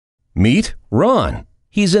Meet Ron.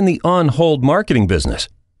 He's in the on-hold marketing business.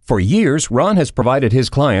 For years, Ron has provided his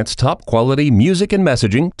clients top-quality music and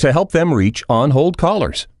messaging to help them reach on-hold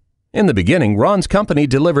callers. In the beginning, Ron's company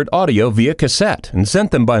delivered audio via cassette and sent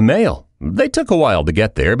them by mail. They took a while to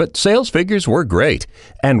get there, but sales figures were great,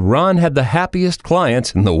 and Ron had the happiest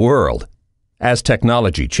clients in the world. As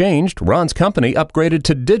technology changed, Ron's company upgraded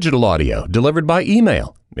to digital audio delivered by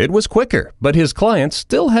email. It was quicker, but his clients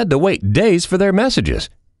still had to wait days for their messages.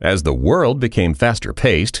 As the world became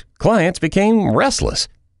faster-paced, clients became restless.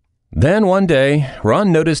 Then one day,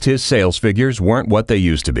 Ron noticed his sales figures weren't what they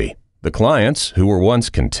used to be. The clients, who were once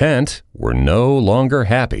content, were no longer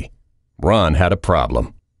happy. Ron had a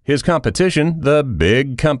problem. His competition, the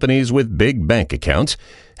big companies with big bank accounts,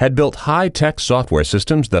 had built high-tech software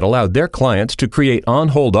systems that allowed their clients to create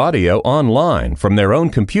on-hold audio online from their own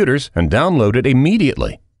computers and download it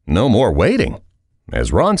immediately. No more waiting.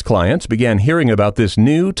 As Ron's clients began hearing about this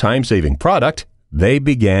new time-saving product, they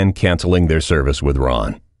began canceling their service with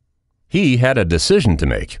Ron. He had a decision to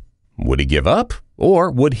make. Would he give up, or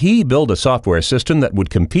would he build a software system that would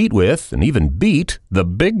compete with and even beat the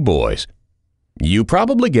big boys? You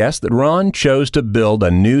probably guessed that Ron chose to build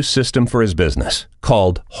a new system for his business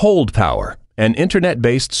called Hold Power, an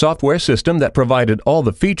internet-based software system that provided all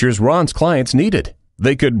the features Ron's clients needed.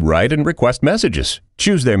 They could write and request messages,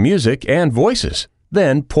 choose their music and voices,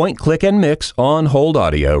 then point, click, and mix on-hold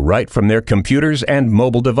audio right from their computers and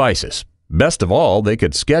mobile devices. Best of all, they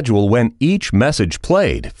could schedule when each message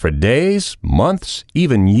played for days, months,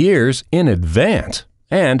 even years in advance.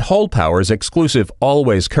 And Hold Power's exclusive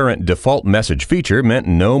Always Current default message feature meant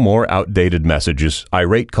no more outdated messages,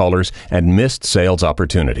 irate callers, and missed sales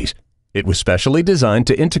opportunities. It was specially designed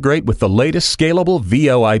to integrate with the latest scalable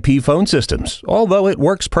VoIP phone systems, although it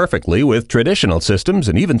works perfectly with traditional systems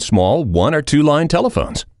and even small 1- or 2-line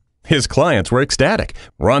telephones. His clients were ecstatic.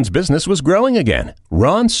 Ron's business was growing again.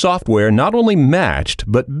 Ron's software not only matched,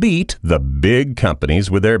 but beat the big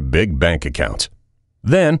companies with their big bank accounts.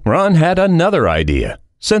 Then Ron had another idea.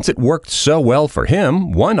 Since it worked so well for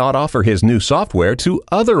him, why not offer his new software to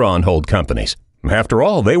other on-hold companies? After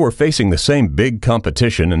all, they were facing the same big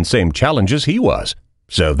competition and same challenges he was.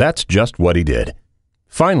 So that's just what he did.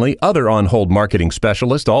 Finally, other on-hold marketing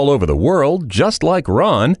specialists all over the world, just like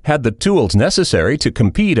Ron, had the tools necessary to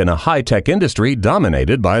compete in a high-tech industry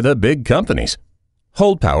dominated by the big companies.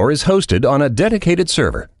 Hold Power is hosted on a dedicated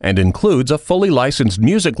server and includes a fully licensed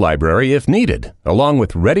music library if needed, along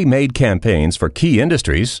with ready-made campaigns for key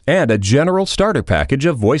industries and a general starter package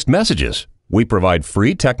of voiced messages. We provide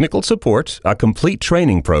free technical support, a complete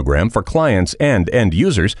training program for clients and end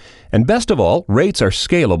users, and best of all, rates are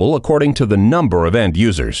scalable according to the number of end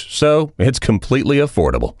users, so it's completely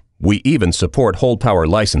affordable. We even support Hold Power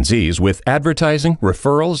licensees with advertising,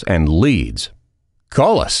 referrals, and leads.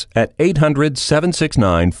 Call us at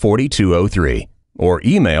 800-769-4203 or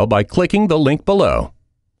email by clicking the link below.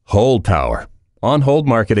 Hold Power. On-hold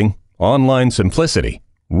marketing, online simplicity,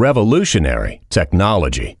 revolutionary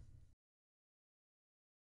technology.